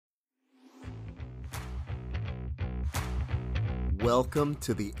Welcome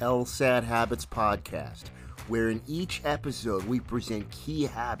to the LSAT Habits Podcast, where in each episode we present key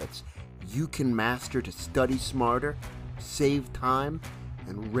habits you can master to study smarter, save time,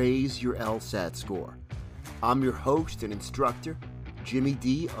 and raise your LSAT score. I'm your host and instructor, Jimmy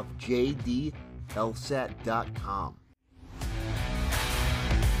D of JDLSAT.com.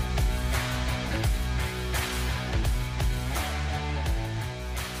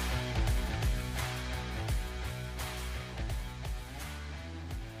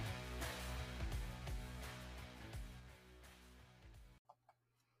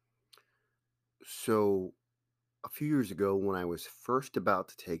 So, a few years ago, when I was first about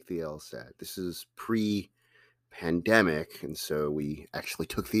to take the LSAT, this is pre-pandemic, and so we actually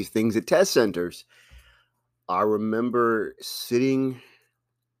took these things at test centers. I remember sitting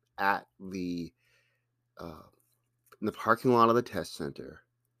at in the parking lot of the test center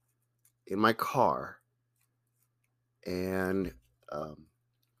in my car, and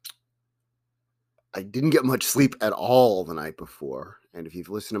I didn't get much sleep at all the night before. And if you've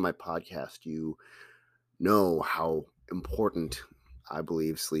listened to my podcast, you know how important I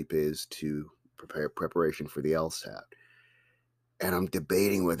believe sleep is to preparation for the LSAT. And I'm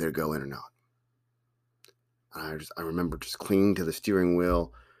debating whether to go in or not. And I remember just clinging to the steering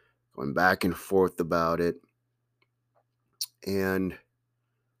wheel, going back and forth about it. And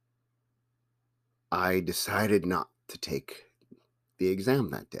I decided not to take the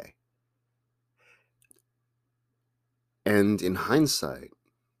exam that day. And in hindsight,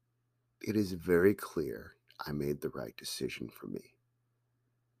 it is very clear I made the right decision for me.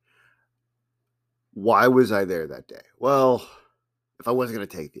 Why was I there that day? Well, if I wasn't going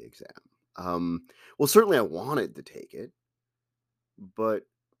to take the exam, certainly I wanted to take it, but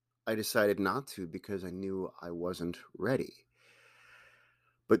I decided not to because I knew I wasn't ready.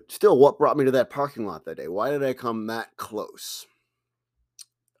 But still, what brought me to that parking lot that day? Why did I come that close?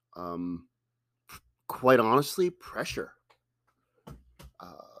 Quite honestly, pressure.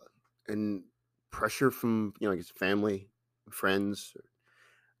 And pressure from, I guess family, friends.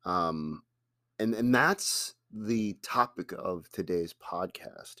 And that's the topic of today's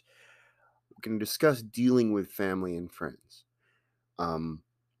podcast. We're going to discuss dealing with family and friends. Bottom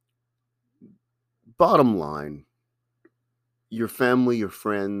line, your family, your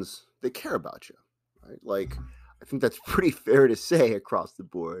friends, they care about you, right? Like, I think that's pretty fair to say across the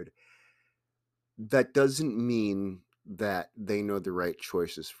board. That doesn't mean that they know the right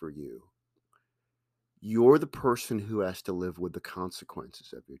choices for you. You're the person who has to live with the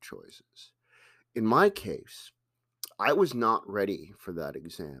consequences of your choices. In my case, I was not ready for that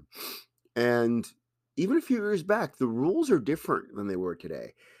exam. And even a few years back, the rules are different than they were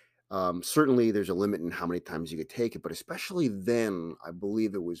today. Certainly, there's a limit in how many times you could take it, but especially then, I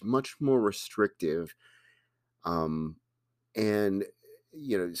believe it was much more restrictive. And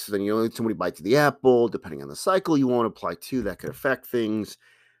so then you only somebody bites the apple, depending on the cycle you want to apply to, that could affect things.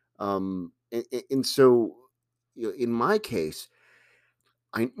 And so, in my case,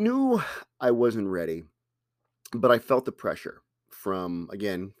 I knew I wasn't ready, but I felt the pressure from,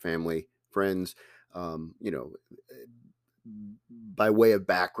 again, family, friends. By way of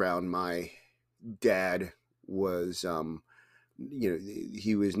background, my dad was,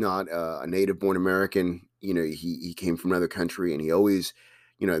 he was not a native-born American. He came from another country, and he always,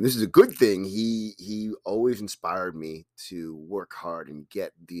 this is a good thing. He always inspired me to work hard and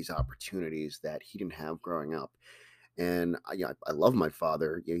get these opportunities that he didn't have growing up. And I love my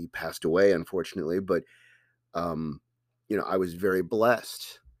father. He passed away, unfortunately, but I was very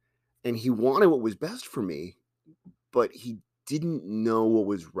blessed, and he wanted what was best for me, but he didn't know what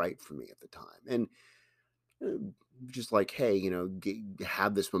was right for me at the time. And just like, hey,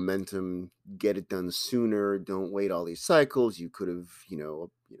 have this momentum, get it done sooner. Don't wait all these cycles. You could have,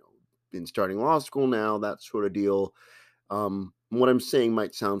 been starting law school now, that sort of deal. What I'm saying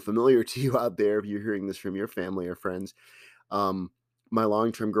might sound familiar to you out there if you're hearing this from your family or friends. My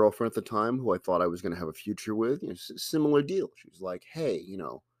long-term girlfriend at the time, who I thought I was going to have a future with, similar deal. She was like, hey,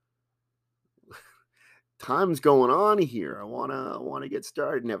 time's going on here. I want to get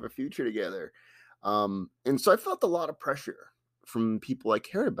started and have a future together. And so I felt a lot of pressure from people I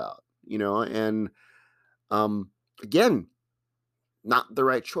cared about, and again, not the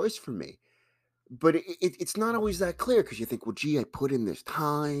right choice for me. But it's not always that clear, because you think, well, gee, I put in this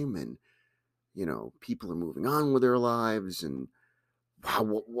time, and people are moving on with their lives, and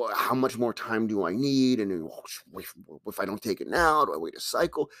how much more time do I need? And if I don't take it now, do I wait a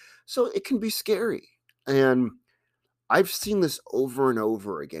cycle? So it can be scary. And I've seen this over and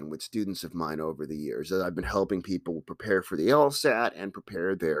over again with students of mine over the years, that I've been helping people prepare for the LSAT and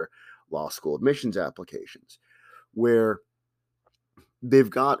prepare their law school admissions applications, where they've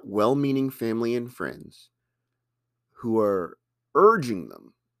got well-meaning family and friends who are urging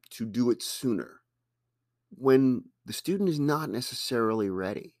them to do it sooner when the student is not necessarily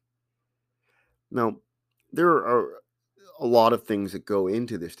ready. Now, there are a lot of things that go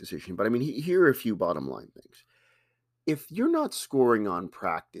into this decision, but I mean, here are a few bottom line things. If you're not scoring on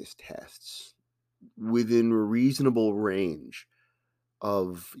practice tests within a reasonable range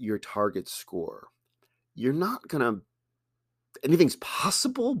of your target score, you're not going to, anything's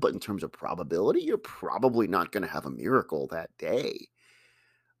possible, but in terms of probability, you're probably not going to have a miracle that day.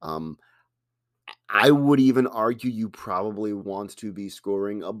 Um, I would even argue you probably want to be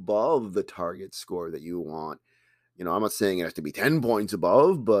scoring above the target score that you want. I'm not saying it has to be 10 points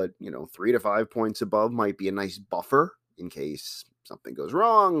above, but 3 to 5 points above might be a nice buffer in case something goes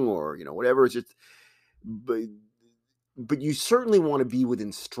wrong or, whatever. It's just, but, but you certainly want to be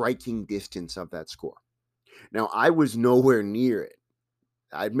within striking distance of that score. Now, I was nowhere near it.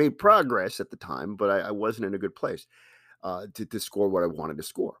 I'd made progress at the time, but I wasn't in a good place to score what I wanted to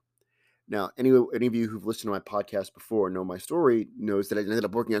score. Now, any of you who've listened to my podcast before and know my story knows that it ended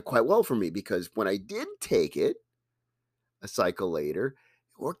up working out quite well for me, because when I did take it a cycle later,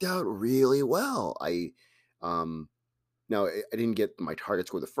 it worked out really well. Um, Now I didn't get my target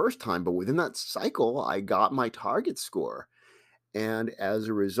score the first time, but within that cycle, I got my target score, and as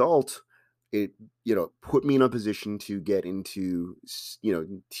a result, it put me in a position to get into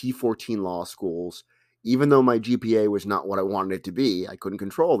T14 law schools. Even though my GPA was not what I wanted it to be, I couldn't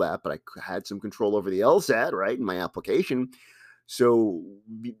control that, but I had some control over the LSAT, right, in my application. So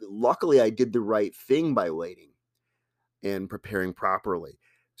luckily, I did the right thing by waiting and preparing properly.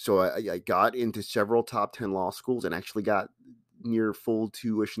 So I got into several top 10 law schools and actually got near full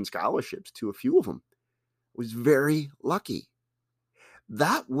tuition scholarships to a few of them. Was very lucky.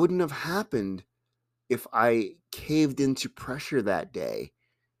 That wouldn't have happened if I caved into pressure that day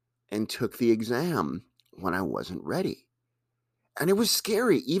and took the exam when I wasn't ready. And it was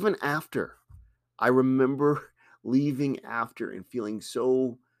scary even after. I remember leaving after and feeling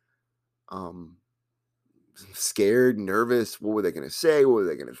so um, scared, nervous. What were they going to say? What were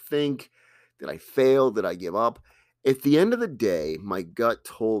they going to think? Did I fail? Did I give up? At the end of the day, my gut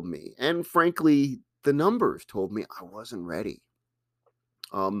told me, and frankly, the numbers told me I wasn't ready.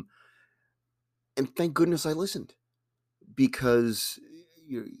 And thank goodness I listened, because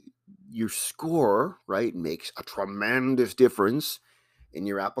your score, right, makes a tremendous difference in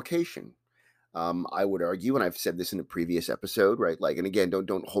your application. I would argue, and I've said this in a previous episode, right? Like, and again,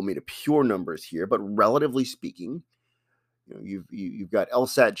 don't hold me to pure numbers here, but relatively speaking, you've got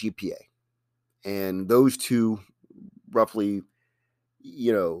LSAT, GPA, and those two roughly,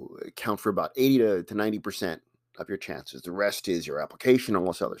 account for about 80 to 90% of your chances. The rest is your application, all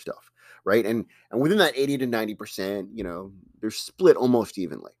this other stuff, right? And within that 80 to 90%, they're split almost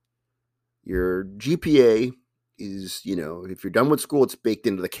evenly. Your GPA is, if you're done with school, it's baked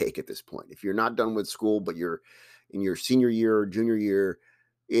into the cake at this point. If you're not done with school, but you're in your senior year or junior year,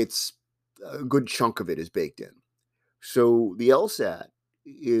 it's a good chunk of it is baked in. So the LSAT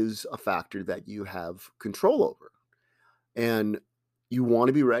is a factor that you have control over, and you want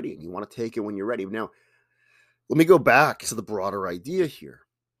to be ready and you want to take it when you're ready. Now, let me go back to the broader idea here.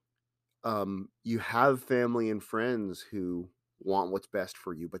 You have family and friends who want what's best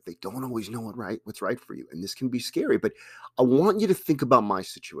for you, but they don't always know what's right for you. And this can be scary, but I want you to think about my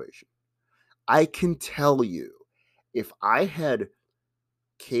situation. I can tell you, if I had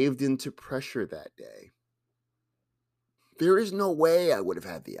caved into pressure that day, there is no way I would have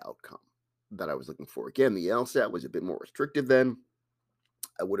had the outcome that I was looking for. Again, the LSAT was a bit more restrictive then.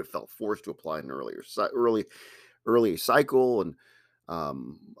 I would have felt forced to apply an early cycle, and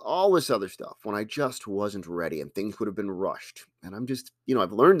all this other stuff when I just wasn't ready, and things would have been rushed. And I'm just,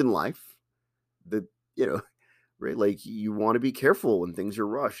 I've learned in life that, right, like, you want to be careful when things are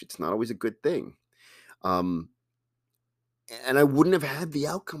rushed. It's not always a good thing. Um, and I wouldn't have had the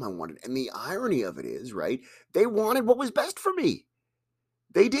outcome I wanted. And the irony of it is, right, they wanted what was best for me.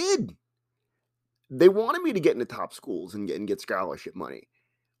 They did. They wanted me to get into top schools and get scholarship money.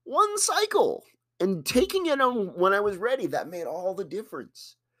 One cycle, and taking it on when I was ready, that made all the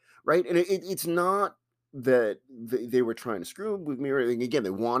difference, right? And it's not that they were trying to screw with me or anything. Again, they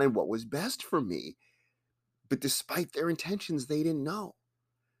wanted what was best for me, but despite their intentions, they didn't know.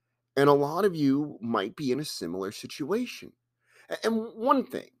 And a lot of you might be in a similar situation. And one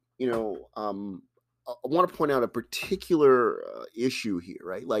thing, I want to point out a particular issue here,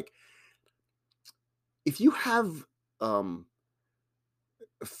 right? Like, if you have a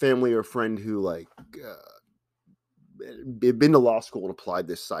family or friend who, like, been to law school and applied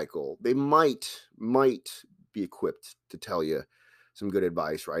this cycle, they might be equipped to tell you some good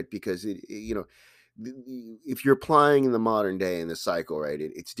advice, right? Because if you're applying in the modern day in the cycle, right,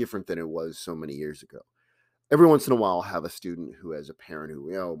 it's different than it was so many years ago. Every once in a while, I'll have a student who has a parent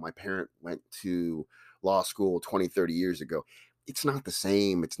who, my parent went to law school 20, 30 years ago. It's not the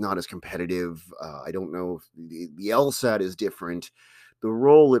same. It's not as competitive. I don't know if the LSAT is different. The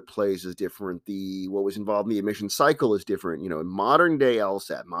role it plays is different. What was involved in the admission cycle is different. Modern day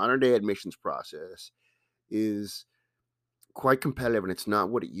LSAT, modern day admissions process is quite competitive, and it's not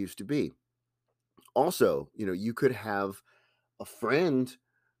what it used to be. Also, you could have a friend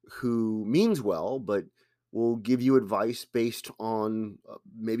who means well, but will give you advice based on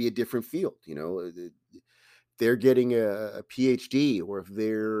maybe a different field. They're getting a PhD, or if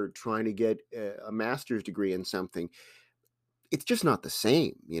they're trying to get a master's degree in something, it's just not the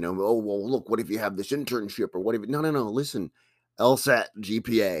same. Oh, well, look, what if you have this internship, or what if, no, listen, LSAT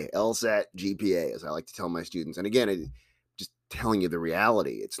GPA, as I like to tell my students. And again, just telling you the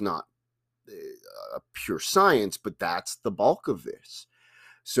reality. It's not a pure science, but that's the bulk of this.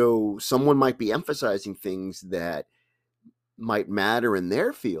 So someone might be emphasizing things that might matter in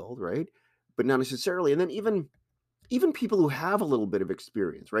their field, right? But not necessarily. And then even people who have a little bit of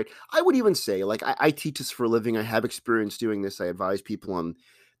experience, right? I would even say, like, I teach this for a living. I have experience doing this. I advise people on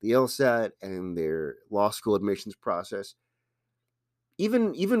the LSAT and their law school admissions process.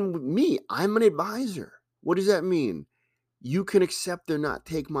 Even me, I'm an advisor. What does that mean? You can accept or not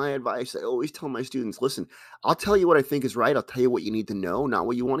take my advice. I always tell my students, listen, I'll tell you what I think is right. I'll tell you what you need to know, not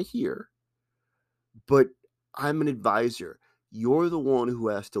what you want to hear. But I'm an advisor. You're the one who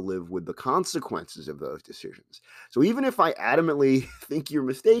has to live with the consequences of those decisions. So even if I adamantly think you're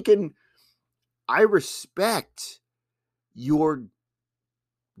mistaken, I respect your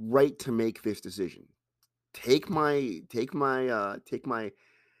right to make this decision. Take my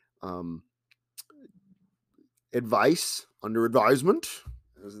um, advice under advisement,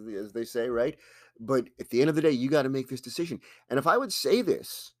 as they say, right? But at the end of the day, you got to make this decision. And if I would say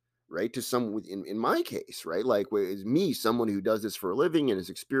this, right, to someone in my case, right, like is me, someone who does this for a living and has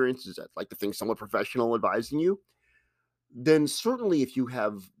experiences, I'd like to think somewhat professional advising you, then certainly if you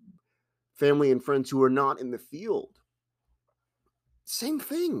have family and friends who are not in the field, same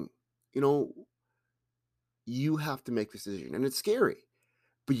thing. You have to make this decision, and it's scary,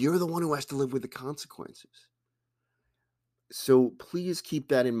 but you're the one who has to live with the consequences. So please keep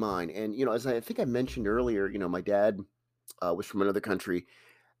that in mind. And as I think I mentioned earlier, my dad was from another country,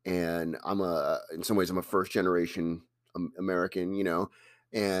 and in some ways I'm a first generation American.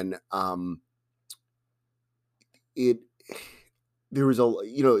 And it there was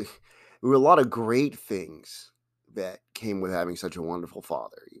there were a lot of great things that came with having such a wonderful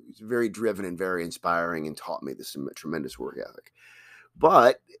father. He was very driven and very inspiring, and taught me this tremendous work ethic.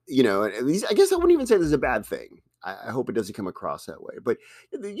 But, and at least I guess I wouldn't even say this is a bad thing. I hope it doesn't come across that way. But,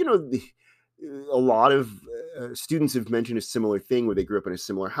 a lot of students have mentioned a similar thing where they grew up in a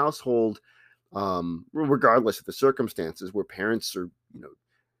similar household, regardless of the circumstances, where parents are,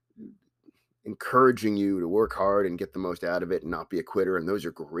 encouraging you to work hard and get the most out of it and not be a quitter. And those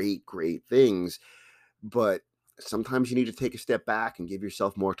are great, great things. But sometimes you need to take a step back and give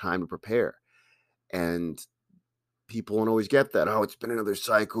yourself more time to prepare. And people don't always get that. Oh, it's been another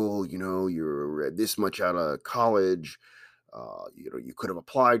cycle. You're this much out of college. You could have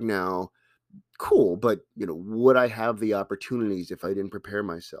applied now. Cool. But, would I have the opportunities if I didn't prepare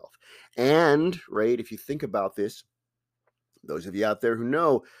myself? And, right, if you think about this, those of you out there who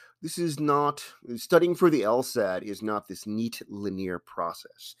know, this is not, studying for the LSAT is not this neat linear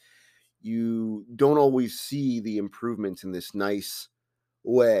process. You don't always see the improvements in this nice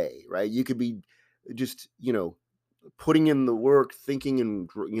way, right? You could be just, putting in the work, thinking and,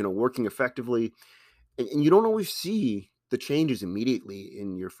 working effectively, and you don't always see the changes immediately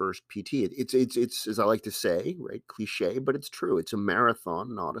in your first PT. It's as I like to say, right? Cliche, but it's true. It's a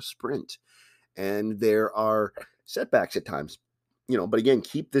marathon, not a sprint. And there are setbacks at times, but again,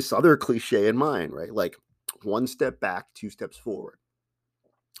 keep this other cliche in mind, right? Like one step back, two steps forward.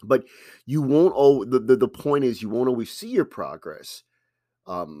 But you won't, the point is you won't always see your progress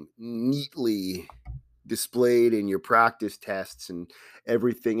neatly displayed in your practice tests and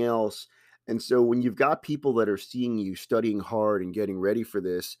everything else. And so when you've got people that are seeing you studying hard and getting ready for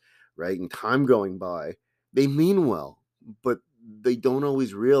this, right, and time going by, they mean well, but they don't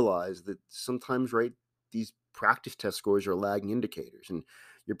always realize that sometimes, right, these practice test scores are lagging indicators, and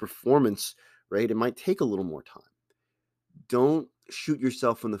your performance, right, it might take a little more time. Don't shoot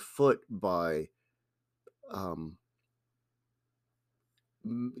yourself in the foot by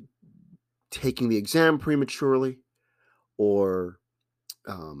taking the exam prematurely or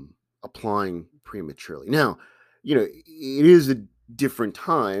applying prematurely. Now, it is a different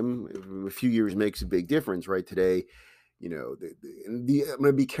time, a few years makes a big difference, right? Today, I'm going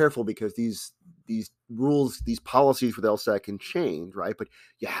to be careful because these rules, these policies with LSAT can change, right? But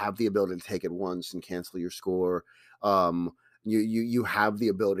you have the ability to take it once and cancel your score. Um, you have the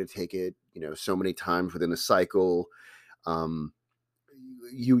ability to take it, so many times within a cycle. Um,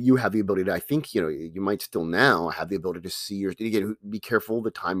 you have the ability to, I think, you might still now have the ability to see your, again, be careful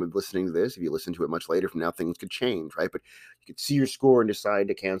the time of listening to this. If you listen to it much later from now, things could change, right? But you could see your score and decide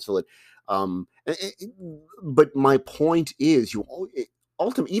to cancel it. But my point is,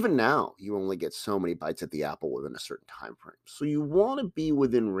 ultimately, even now, you only get so many bites at the apple within a certain time frame. So you want to be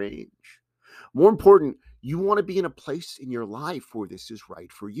within range. More important, you want to be in a place in your life where this is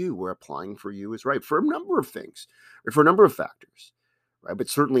right for you, where applying for you is right for a number of things, or for a number of factors, right? But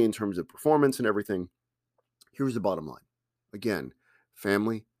certainly in terms of performance and everything, here's the bottom line. Again,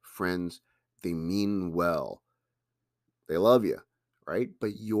 family, friends, they mean well. They love you, right?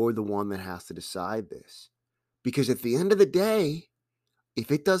 But you're the one that has to decide this. Because at the end of the day,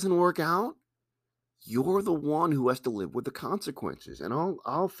 if it doesn't work out, you're the one who has to live with the consequences. And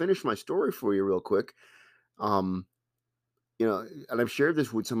I'll finish my story for you real quick. Um, and I've shared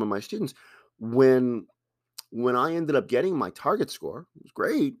this with some of my students. When I ended up getting my target score, it was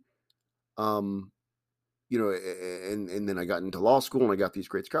great. Um, and then I got into law school and I got these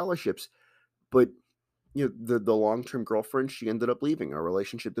great scholarships. But the long term girlfriend, she ended up leaving. Our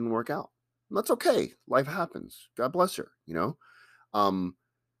relationship didn't work out. And that's okay. Life happens. God bless her. Um,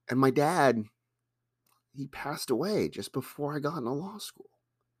 and my dad, he passed away just before I got into law school.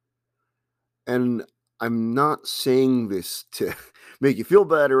 And I'm not saying this to make you feel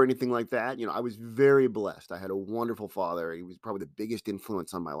bad or anything like that. I was very blessed. I had a wonderful father. He was probably the biggest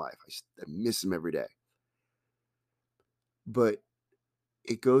influence on my life. I miss him every day. But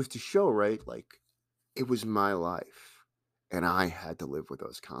it goes to show, right? Like, it was my life and I had to live with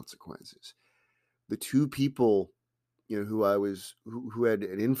those consequences. The two people, who had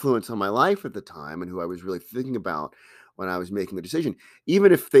an influence on my life at the time and who I was really thinking about when I was making the decision,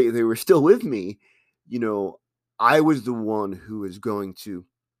 even if they were still with me, you know, I was the one who was going to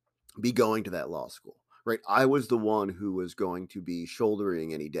be going to that law school, right? I was the one who was going to be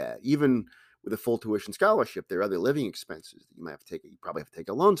shouldering any debt, even with a full tuition scholarship. There are other living expenses that you probably have to take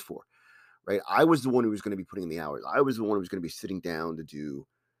out loans for, right? I was the one who was going to be putting in the hours. I was the one who was going to be sitting down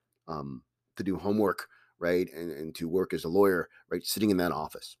um, to do homework, right, and to work as a lawyer, right, sitting in that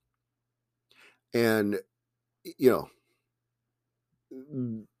office. And you know,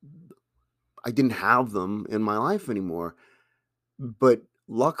 I didn't have them in my life anymore, but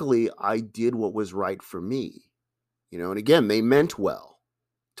luckily I did what was right for me. And again, they meant well,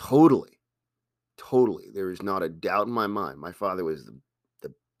 totally, totally. There is not a doubt in my mind. My father was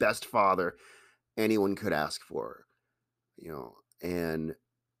the best father anyone could ask for. And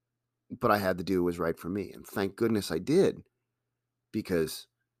but I had to do what was right for me. And thank goodness I did, because,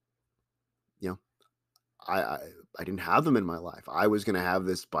 you know, I, I, I didn't have them in my life. I was going to have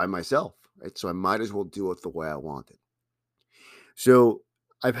this by myself, right? So I might as well do it the way I wanted. So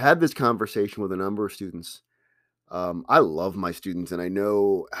I've had this conversation with a number of students. I love my students and I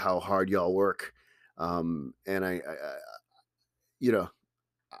know how hard y'all work. And you know,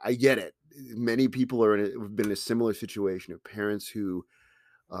 I get it. Many people have been in a similar situation of parents who,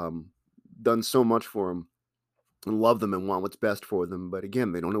 um, done so much for them and love them and want what's best for them. But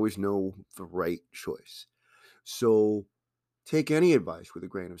again, they don't always know the right choice. So take any advice with a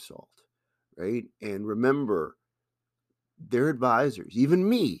grain of salt, right? And remember, they're advisors, even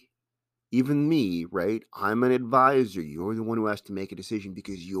me, right? I'm an advisor. You're the one who has to make a decision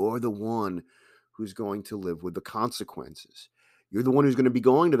because you're the one who's going to live with the consequences. You're the one who's going to be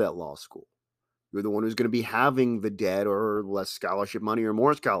going to that law school. You're the one who's going to be having the debt or less scholarship money or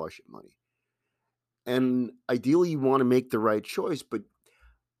more scholarship money. And ideally, you want to make the right choice, but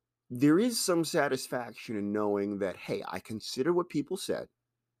there is some satisfaction in knowing that, hey, I consider what people said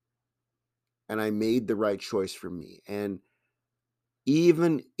and I made the right choice for me. And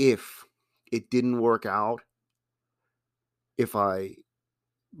even if it didn't work out, if I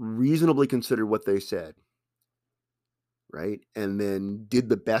reasonably considered what they said, right, and then did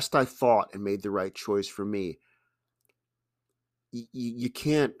the best I thought and made the right choice for me, you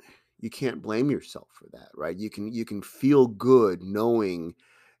can't blame yourself for that, right? You can feel good knowing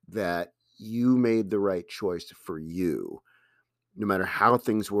that you made the right choice for you, no matter how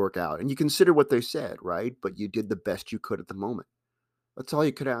things work out. And you consider what they said, right? But you did the best you could at the moment. That's all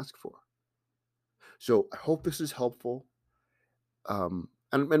you could ask for. So I hope this is helpful. And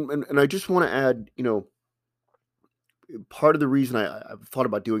I just want to add, part of the reason I've thought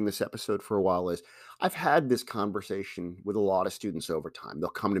about doing this episode for a while is I've had this conversation with a lot of students over time. They'll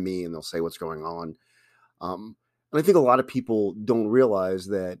come to me and they'll say what's going on. And I think a lot of people don't realize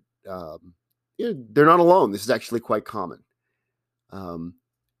that they're not alone. This is actually quite common.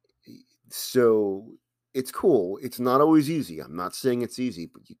 So it's cool. It's not always easy. I'm not saying it's easy,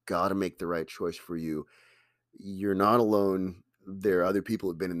 but you got to make the right choice for you. You're not alone. There are other people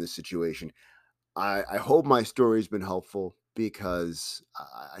who've been in this situation. I hope my story has been helpful because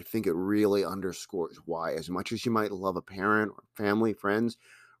I think it really underscores why, as much as you might love a parent or family, friends,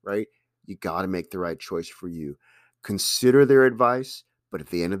 right? You got to make the right choice for you. Consider their advice, but at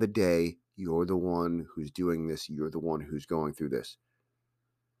the end of the day, you're the one who's doing this. You're the one who's going through this.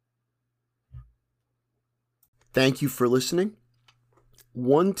 Thank you for listening.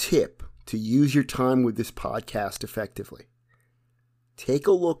 One tip to use your time with this podcast effectively. Take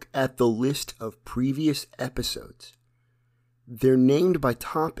a look at the list of previous episodes. They're named by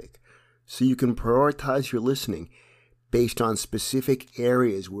topic, so you can prioritize your listening based on specific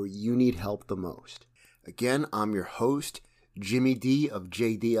areas where you need help the most. Again, I'm your host, Jimmy D of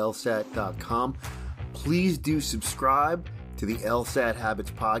JDLSAT.com. Please do subscribe to the LSAT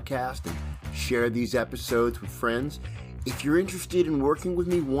Habits podcast and share these episodes with friends. If you're interested in working with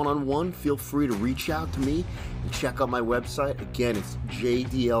me one-on-one, feel free to reach out to me and check out my website. Again, it's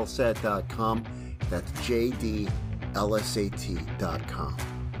JDLSAT.com. That's JDLSAT.com.